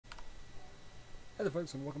Hey there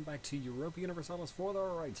folks, and welcome back to Europa Universalis IV, the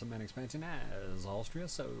rights of man expansion as Austria.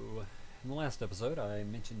 So, in the last episode I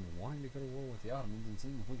mentioned wanting to go to war with the Ottomans and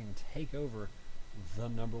seeing if we can take over the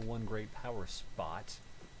 #1 great power spot.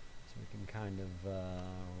 So we can kind of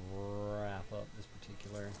wrap up this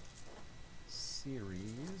particular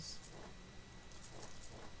series.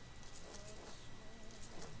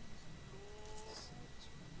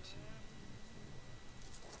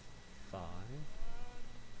 5.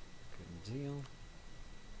 Good deal.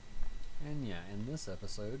 And yeah, in this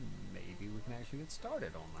episode, maybe we can actually get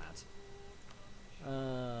started on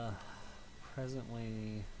that.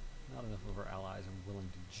 Presently, not enough of our allies are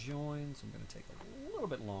willing to join, so I'm going to take a little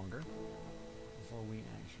bit longer before we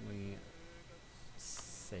actually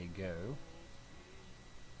say go.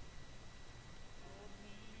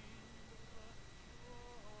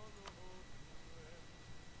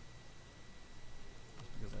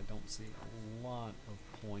 Just because I don't see a lot of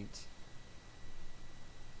point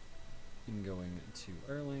in going too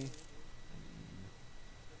early.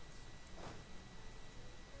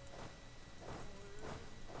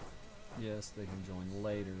 Yes, they can join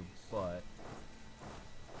later, but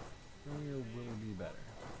earlier will be better.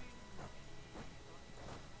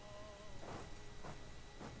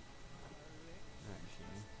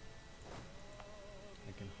 Actually,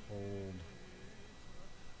 I can hold.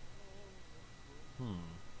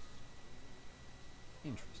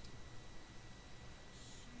 Interesting.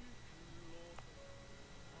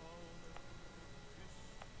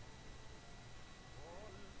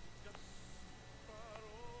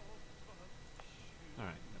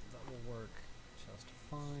 Alright, that will work just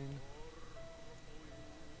fine.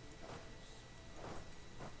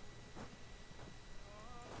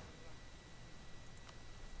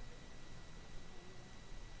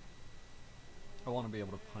 I want to be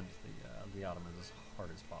able to punch the Ottomans as hard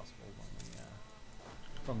as possible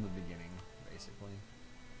from the beginning, basically,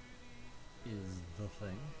 is the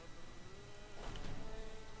thing.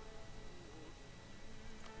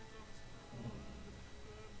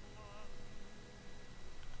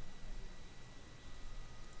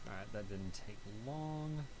 Alright, that didn't take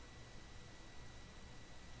long.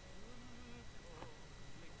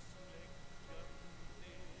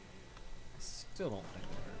 I still don't think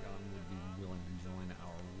Aragon would be willing to join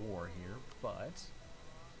our war here, but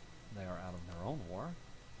they are out of their own war,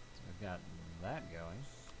 so we've got that going.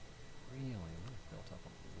 Really, we've built up a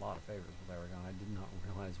lot of favors with Aragon. I did not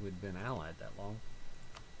realize we'd been allied that long.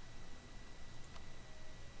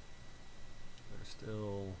 They're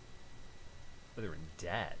still... but they're in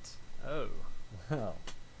debt. Oh, well.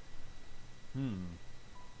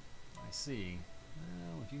 I see.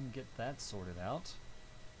 Well, if you can get that sorted out,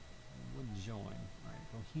 I would join.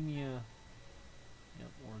 Alright, Bohemia.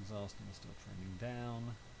 Yep, Wardsausten is still trending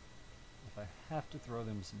down. If I have to throw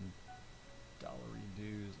them some dollary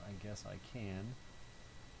dues, I guess I can.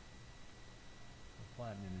 The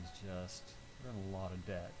Platinum is just... they're in a lot of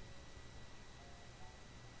debt.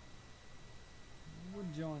 I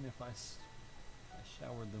would join if I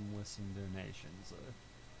showered them with some donations.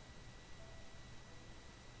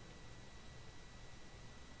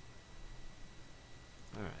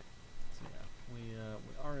 Alright, so yeah, we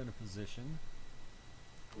are in a position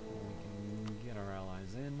where we can get our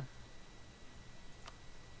allies in,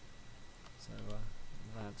 so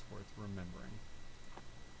that's worth remembering.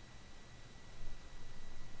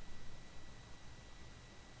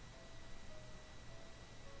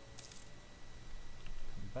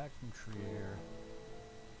 Come back from Trier.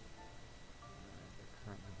 They're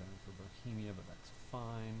currently voting for Bohemia, but that's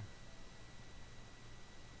fine.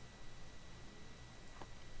 I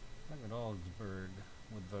think that Augsburg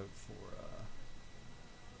would vote for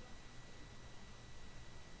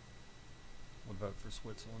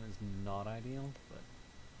Switzerland is not ideal, but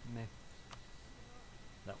meh.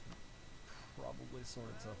 That would probably sort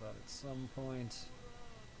itself out at some point.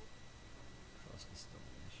 Trust is still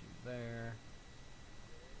an issue there.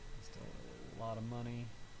 Still a lot of money.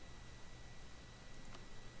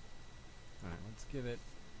 Alright, let's give it...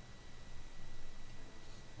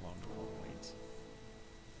 how long do we wait?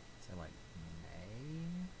 Say like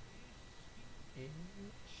May-ish?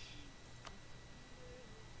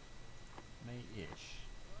 May-ish.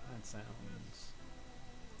 That sounds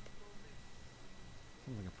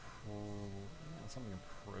like something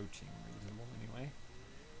approaching reasonable anyway.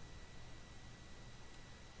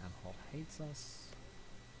 Anhalt hates us.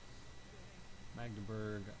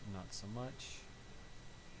 Magdeburg, not so much.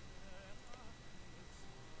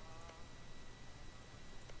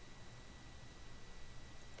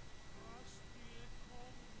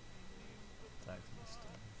 Saxony is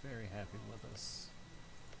still very happy with us.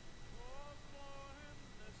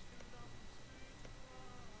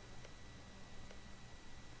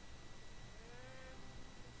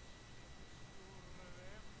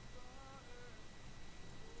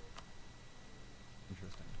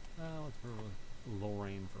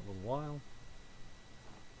 a while.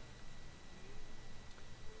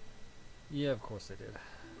 Yeah, of course they did.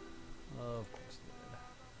 Of course they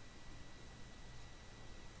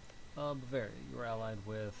did. Bavaria, you were allied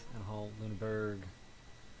with Anhalt, Lüneburg,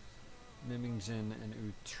 Memmingen, and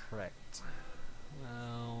Utrecht.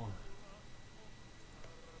 Well,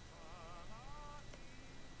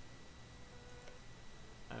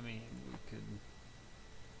 I mean, we could,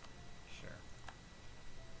 sure,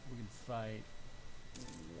 we could fight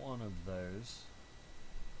one of those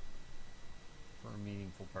for a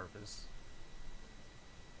meaningful purpose.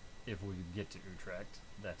 If we could get to Utrecht,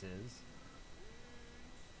 that is.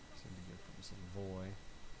 Seem to get from Savoy,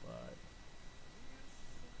 but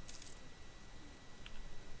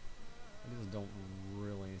I just don't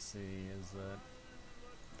really see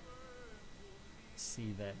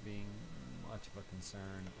that being much of a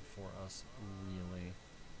concern for us, really.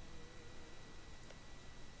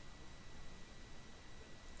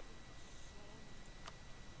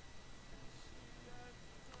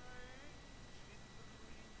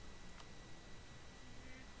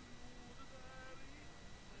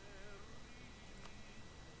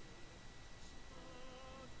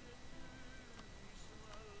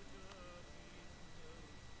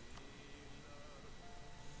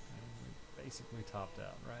 Basically topped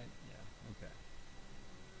out, right? Yeah, okay.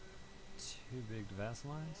 Too big to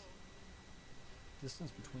vassalize?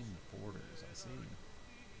 Distance between the borders, I see.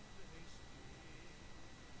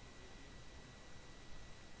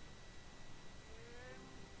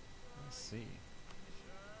 I see.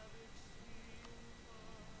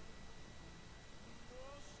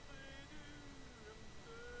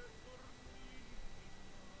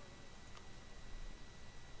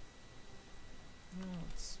 Well,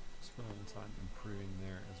 let's spend a little time improving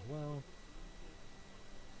there as well.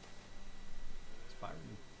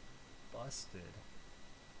 Byron busted.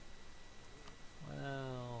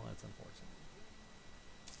 Well, that's unfortunate.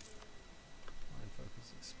 Line focus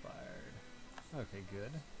expired. Okay,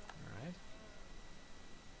 good. Alright.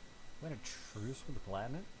 We had a truce with the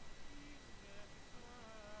Palatinate?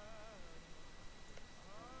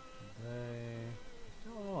 They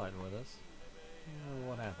still allied with us.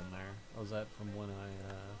 What happened there? Was that from when I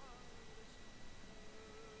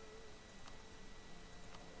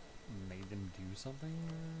made them do something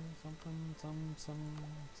or something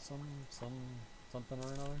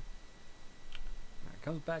or another? Alright,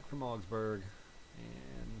 comes back from Augsburg,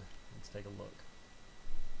 and let's take a look.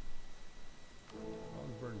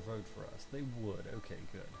 Augsburg vote for us. They would. Okay,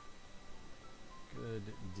 good. Good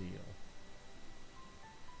deal.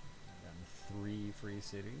 And 3 free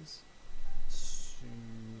cities. So,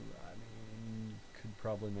 I mean, could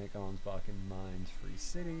probably make Ansbach and Mainz free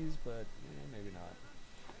cities, but maybe not.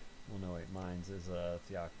 Well, no, wait, Mainz is a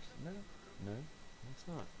theocracy. No, it's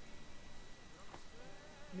not.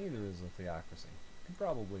 Neither is a theocracy. Could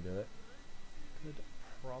probably do it.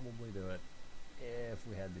 If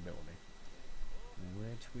we had the ability.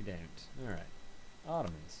 Which we don't. Alright.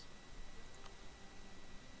 Ottomans.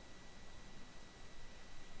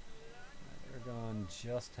 Aragon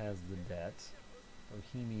just has the debt.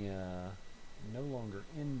 Bohemia no longer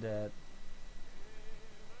in debt.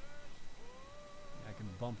 I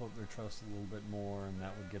could bump up their trust a little bit more and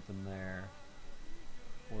that would get them there.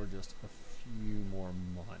 Or just a few more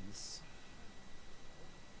months.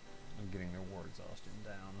 I'm getting their war exhaustion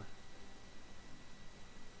down.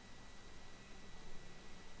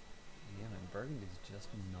 Yeah, man, Burgundy's just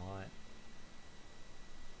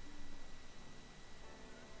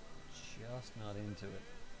not into it.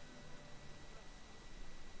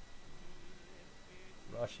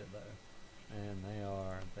 Russia, though, and they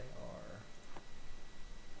are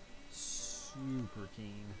super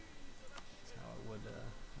keen. That's how I would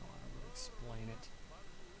explain it.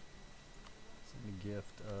 Send a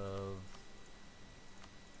gift of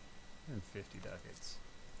 150 ducats.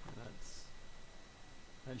 And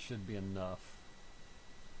that should be enough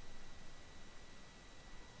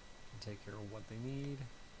to take care of what they need.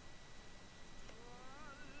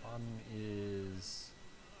 Baden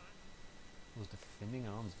was defending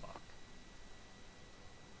Ansbach.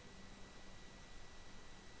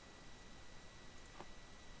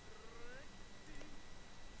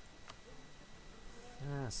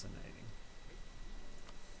 Fascinating.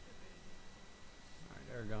 Alright,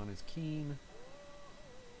 Aragon is keen.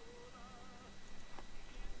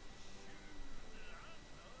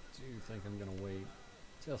 Do you think I'm gonna wait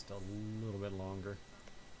just a little bit longer?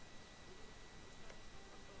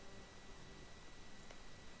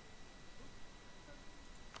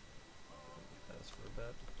 For a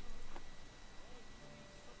bit.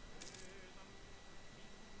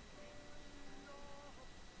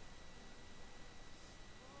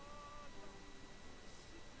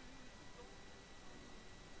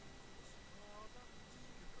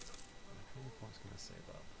 save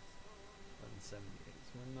up. 1178.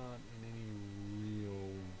 So we're not in any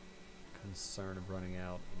real concern of running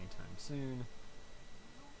out anytime soon.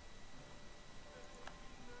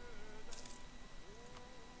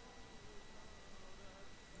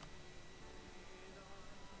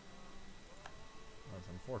 That's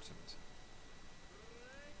unfortunate.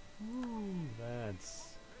 Ooh, that's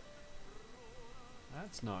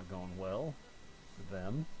not going well for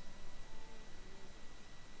them.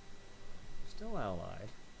 Still allied.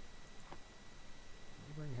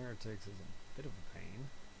 Neighboring heretics is a bit of a pain.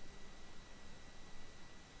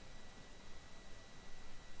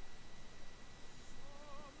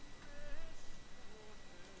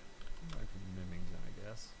 Back to Mimington, I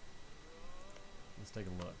guess. Let's take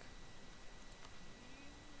a look.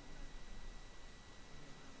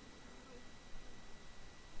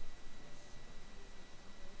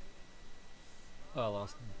 Oh, I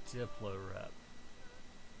lost Diplo rep.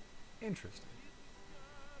 Interesting.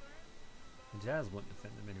 The Jazz won't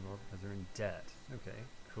defend them anymore because they're in debt. Okay,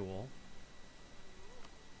 cool.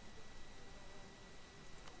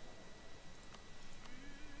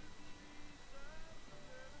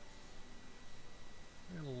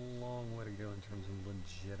 We got a long way to go in terms of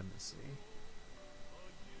legitimacy.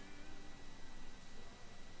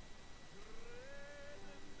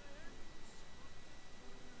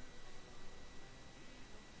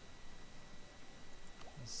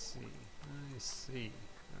 I see.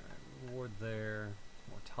 Alright, reward there.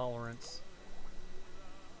 More tolerance.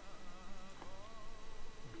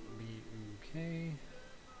 BUK.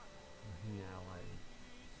 Allied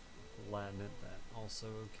Latinate, that also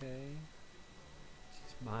okay.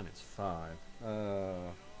 She's -5.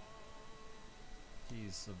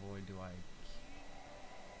 Geez, Savoy, do I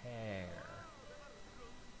care?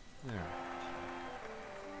 There.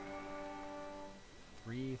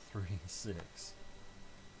 336.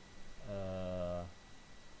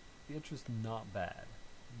 Beatrice, not bad.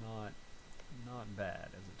 Not bad,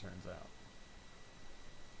 as it turns out.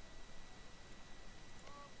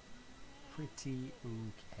 Pretty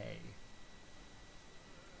okay.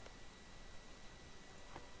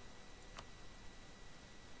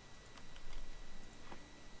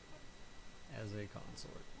 As a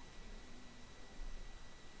consort.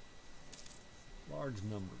 Large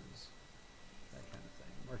numbers. That kind of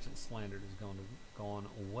thing. Merchant slandered has gone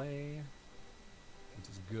away, which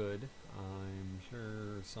is good. I'm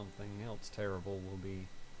sure something else terrible will be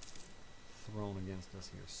thrown against us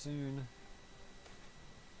here soon.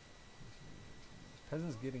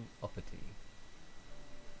 Peasants getting uppity.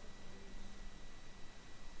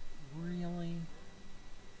 Really?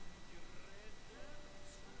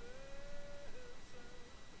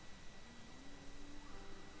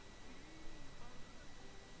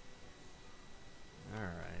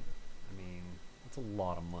 Alright. I mean, that's a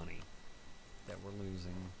lot of money that we're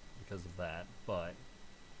losing because of that, but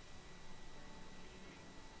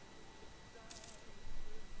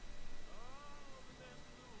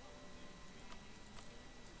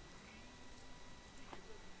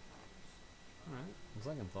alright, on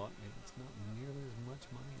second thought, maybe it's not nearly as much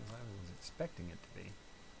money as I was expecting it to be.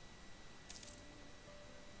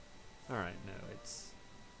 Alright, no, it's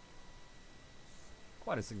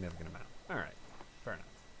quite a significant amount. Alright, fair enough.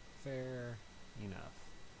 Fair enough.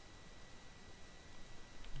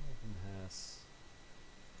 From Hesse.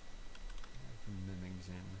 From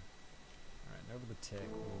Mimington. Alright, over the tick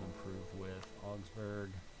we'll improve with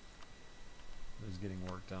Augsburg, who's getting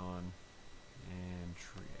worked on, and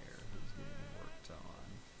Trier, who's getting worked on.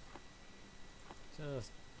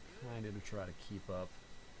 Just kind of to try to keep up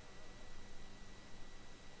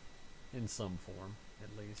in some form,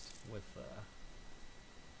 at least, with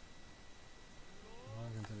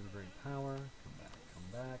considered a great power. Come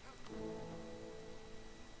back.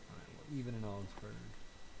 Alright, well, even in Augsburg.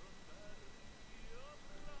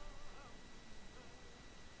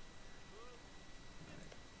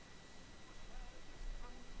 Right.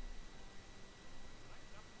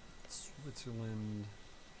 Switzerland.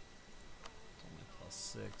 It's only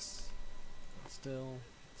 +6. But still,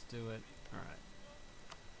 let's do it. Alright.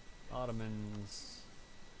 Ottomans.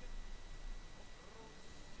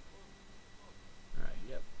 Alright,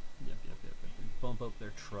 yep. Bump up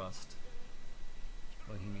their trust.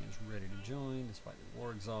 Bohemia is ready to join despite the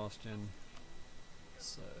war exhaustion.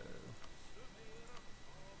 So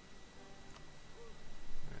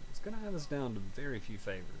alright, it's gonna have us down to very few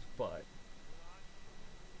favors, but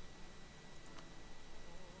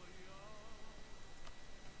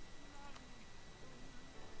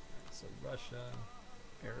alright, so Russia,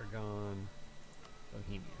 Aragon,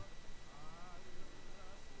 Bohemia.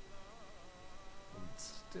 I'd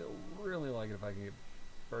still really like it if I could get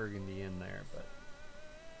Burgundy in there, but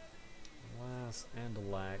glass and a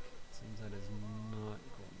lac. Seems that is not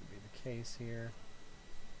going to be the case here.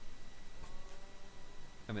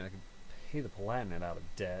 I mean, I could pay the Palatinate out of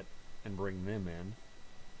debt and bring them in.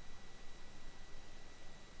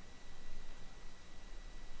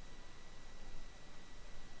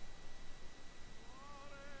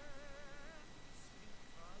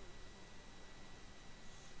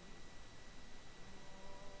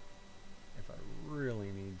 If I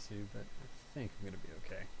really need to, but I think I'm going to be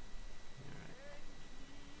okay.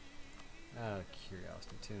 Alright. Out of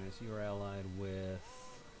curiosity, Tunis, you are allied with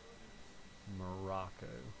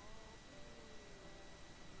Morocco.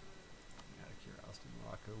 Out of curiosity,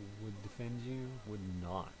 Morocco would defend you? Would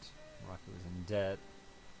not. Morocco is in debt.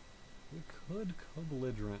 We could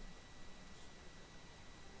co-belligerent.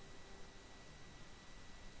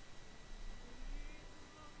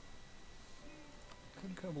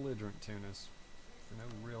 Could co-belligerent Tunis for no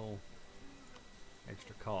real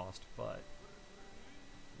extra cost, but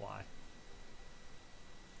why?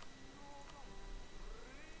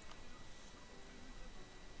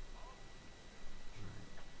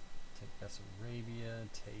 Take Bessarabia,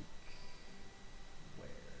 take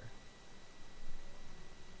where?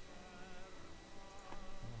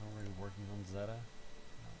 I'm already working on Zeta,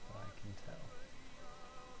 not that I can tell.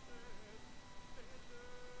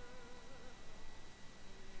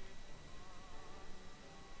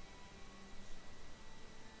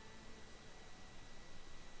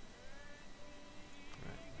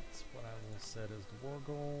 Alright, that's what I will set as the war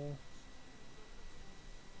goal.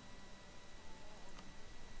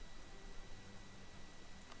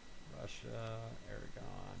 Russia,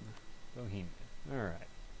 Aragon, Bohemia. Alright.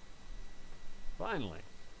 Finally.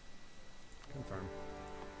 Confirm.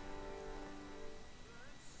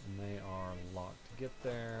 And they are locked to get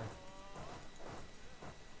there.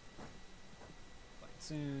 Fight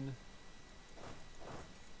soon.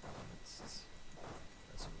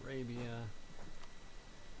 That's Arabia.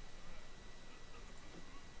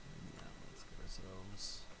 Yeah, let's get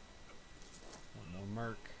ourselves one more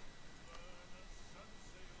merc.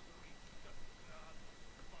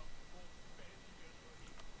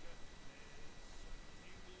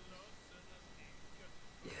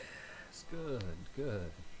 Good,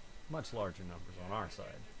 good. Much larger numbers on our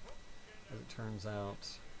side. As it turns out,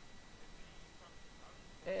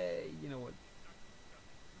 hey, you know what?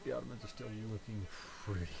 The Ottomans are still looking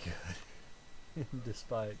pretty good.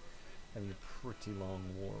 Despite having a pretty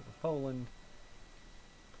long war with Poland,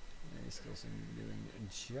 they still seem to be doing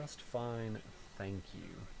just fine, thank you.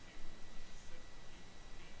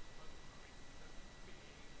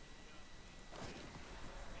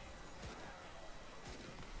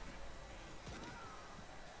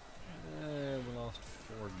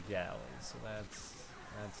 Galleys, so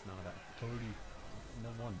that's not a 30. No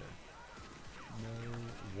wonder. No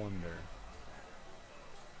wonder.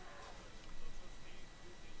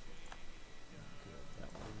 Good.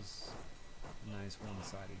 That was a nice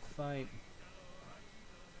one-sided fight.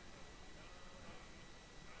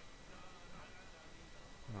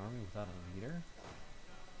 An army without a leader.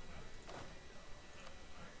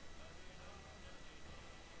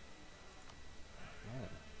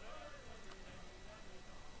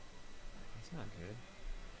 Not good.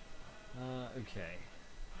 Okay.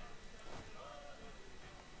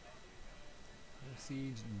 No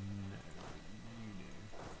siege? No. You do.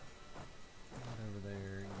 Not over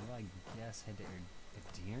there. You, I guess, head to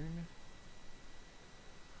Edirne?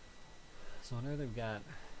 So I know they've got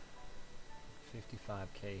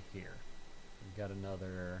 55k here. We've got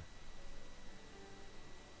another...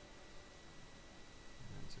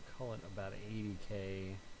 So call it about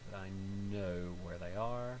 80k that I know where they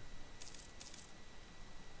are.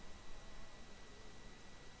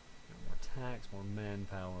 Tax, more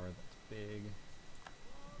manpower, that's big.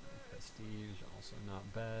 Prestige, also not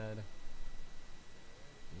bad.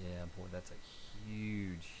 Yeah, boy, that's a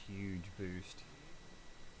huge, huge boost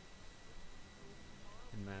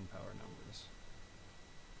in manpower numbers.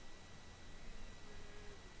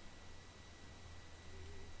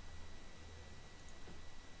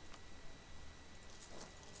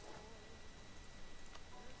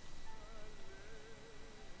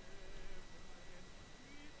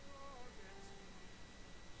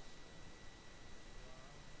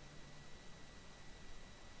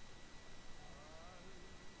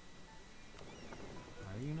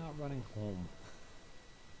 Running home.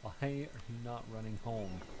 Why are you not running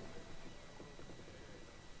home?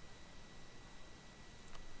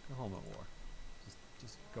 Go home at war.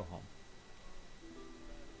 Just go home.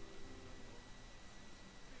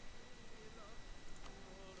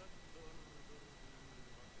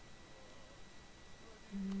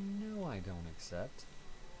 No, I don't accept.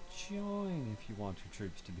 Join if you want your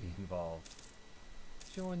troops to be involved.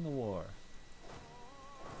 Join the war.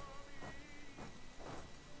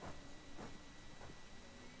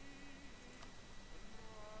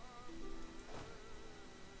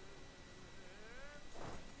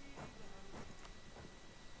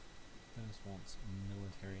 This wants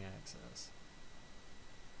military access.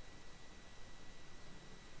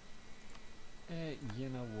 You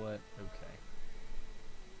know what? Okay.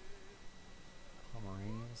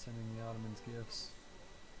 Pomerania sending the Ottomans gifts?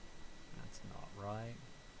 That's not right.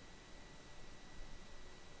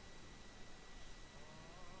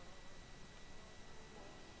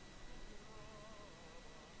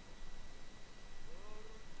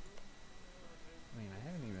 I mean, I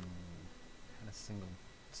haven't even had a single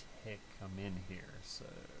tick come in here, so...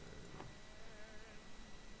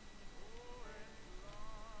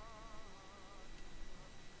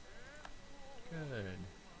 Good.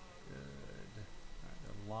 Good. Alright,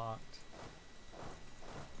 they're locked.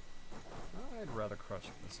 I'd rather crush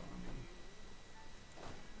this army.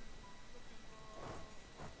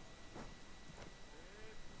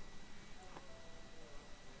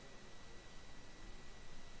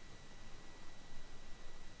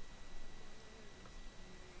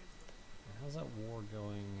 How's that war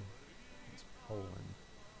going against Poland?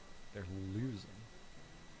 They're losing.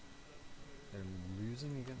 They're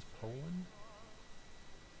losing against Poland?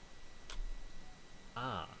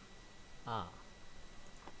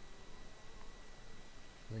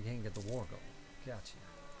 They can't get the war goal. Gotcha.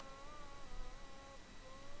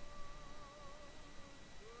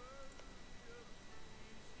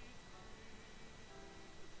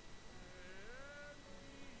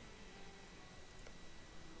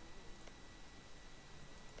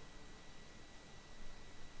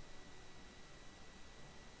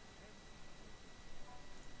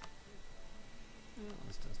 Well,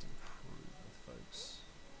 this does improve with folks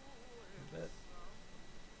a bit.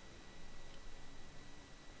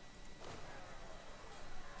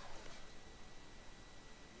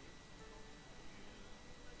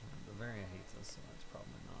 Bavaria hates us, so that's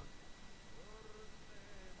probably not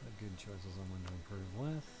a good choice as someone to improve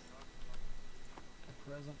with at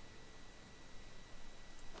present.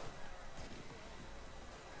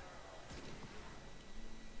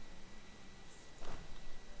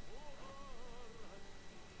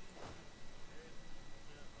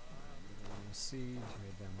 Siege,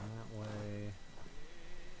 head down that way.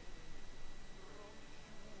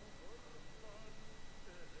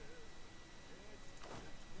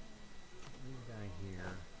 Leave guy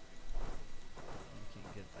here. You can't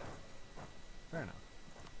get there. Fair enough.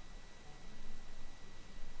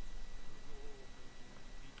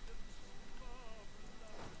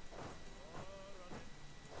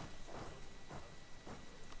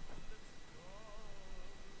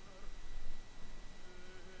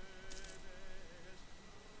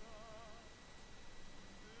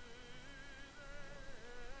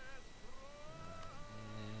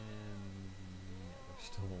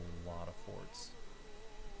 Still a lot of forts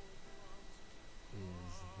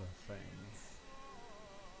is the thing.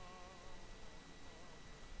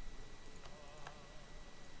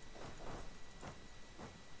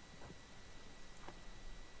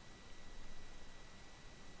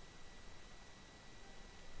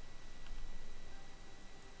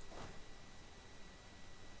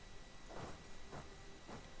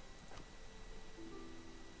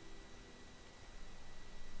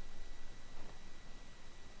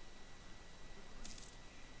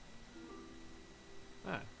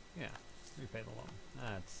 Yeah, repay the loan.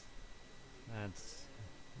 That's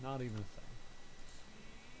not even a thing.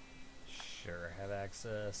 Sure, have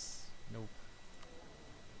access. Nope.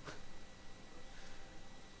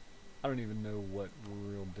 I don't even know what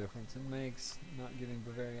real difference it makes not giving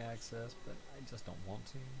Bavaria access, but I just don't want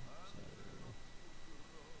to.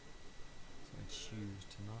 So I choose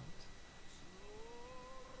to not.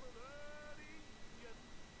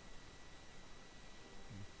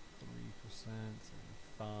 %,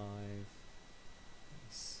 75,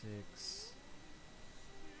 6.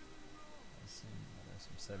 There's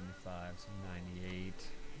some 75, some 98.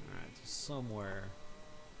 Alright, so somewhere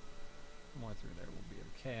through there will be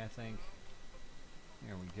okay, I think.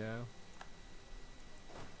 There we go.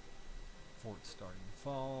 Fort's starting to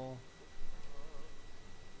fall.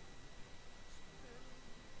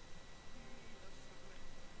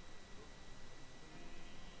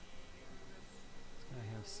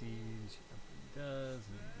 I have siege. He does,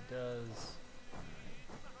 and he does. Alright.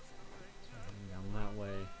 So heading down that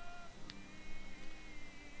way.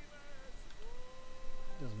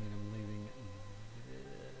 Doesn't mean I'm leaving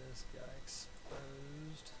this guy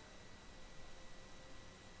exposed.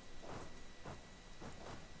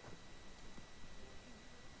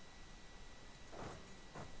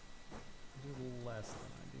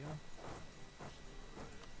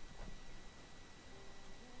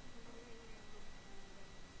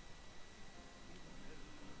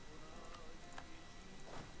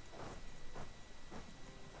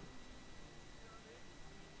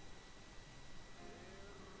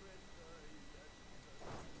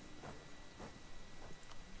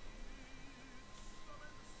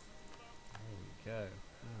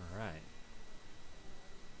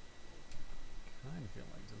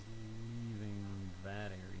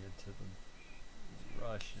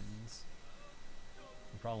 options.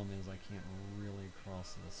 The problem is I can't really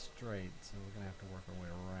cross the strait, so we're going to have to work our way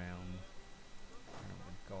around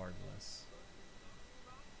regardless.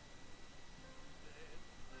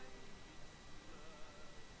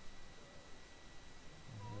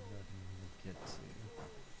 Get to,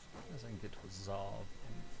 as I can get to Azov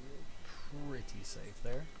and feel pretty safe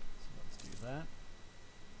there. So let's do that.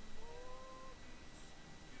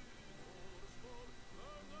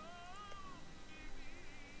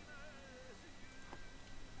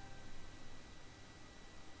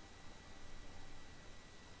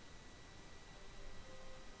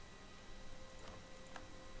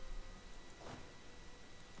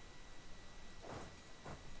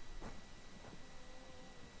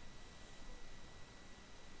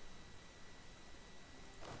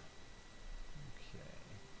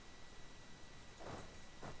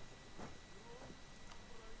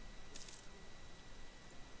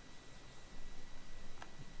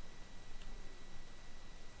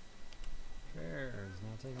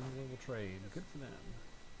 Taking a global trade. Good for them.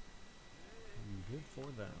 Good for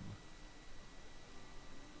them.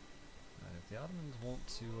 Right, if the Ottomans want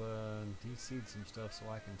to de-seed some stuff so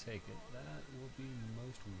I can take it, that will be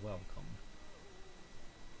most welcome.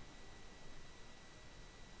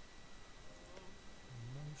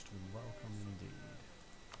 Most welcome indeed.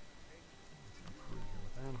 Let's improve here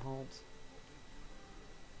with Anhalt.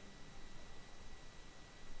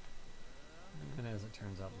 And as it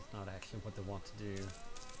turns out, it's not actually what they want to do.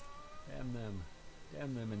 Damn them.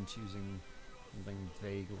 Damn them in choosing something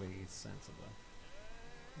vaguely sensible.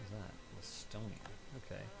 What is that? Estonia.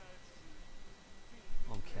 Okay.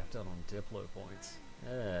 Oh, I'm capped out on Diplo points.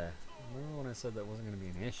 Remember when I said that wasn't going to be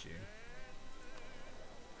an issue?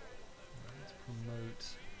 Let's promote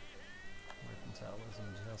mercantilism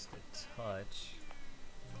just a touch.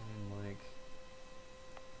 And like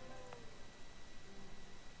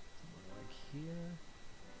here.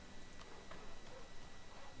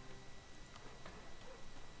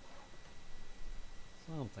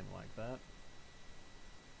 Something like that.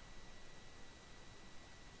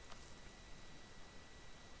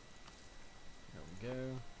 There we go.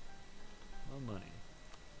 More money.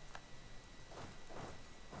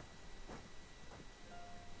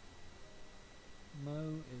 Mo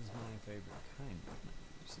is my favorite kind of money,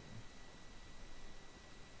 you see.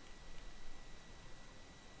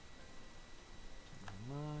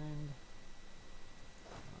 Mind.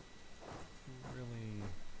 Not really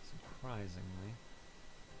surprisingly.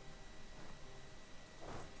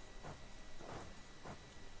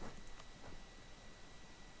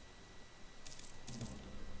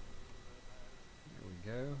 There we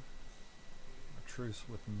go. A truce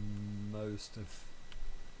with most of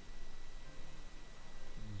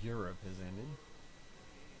Europe has ended.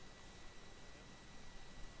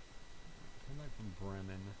 Come back from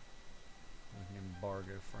Bremen. We can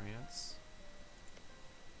embargo France.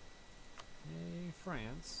 Yay,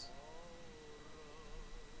 France.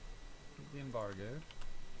 Get the embargoed.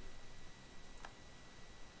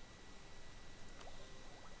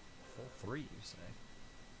 Full 3, you say?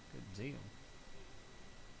 Good deal.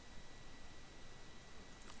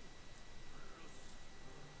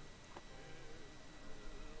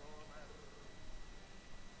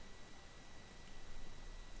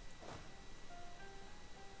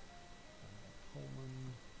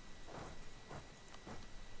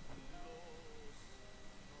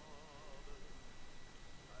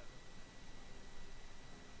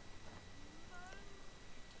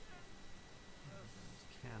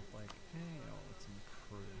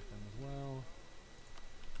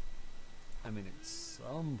 I mean, at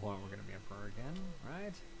some point we're going to be emperor again,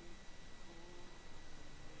 right?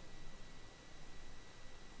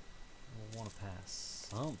 We'll want to pass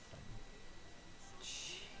something.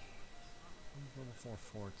 Jeez. Level 4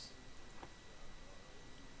 forts.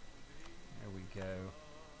 There we go.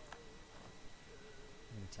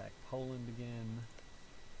 We attack Poland again.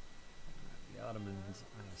 The Ottomans,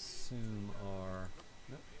 I assume, are...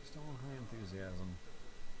 Nope, still on high enthusiasm.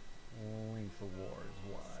 Length of war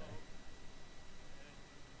is why.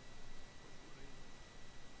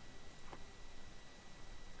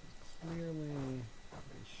 Clearly,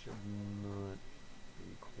 they should not be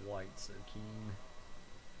quite so keen.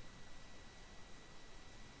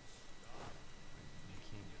 You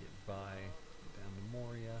can't get by down to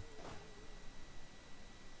Moria.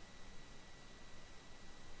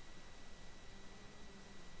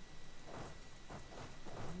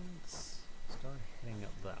 Let's start heading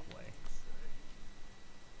up that way.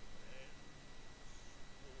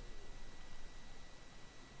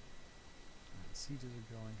 Sieges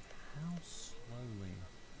are going. How slowly?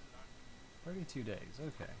 32 days,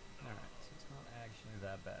 okay. Alright, so it's not actually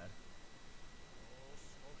that bad.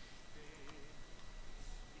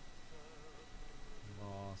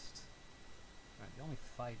 Lost. Alright, the only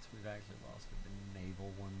fights we've actually lost have been naval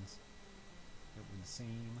ones, it would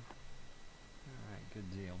seem. Alright, good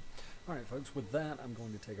deal. Alright folks, with that I'm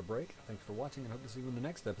going to take a break. Thanks for watching and hope to see you in the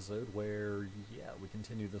next episode where, yeah, we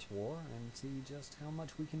continue this war and see just how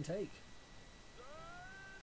much we can take.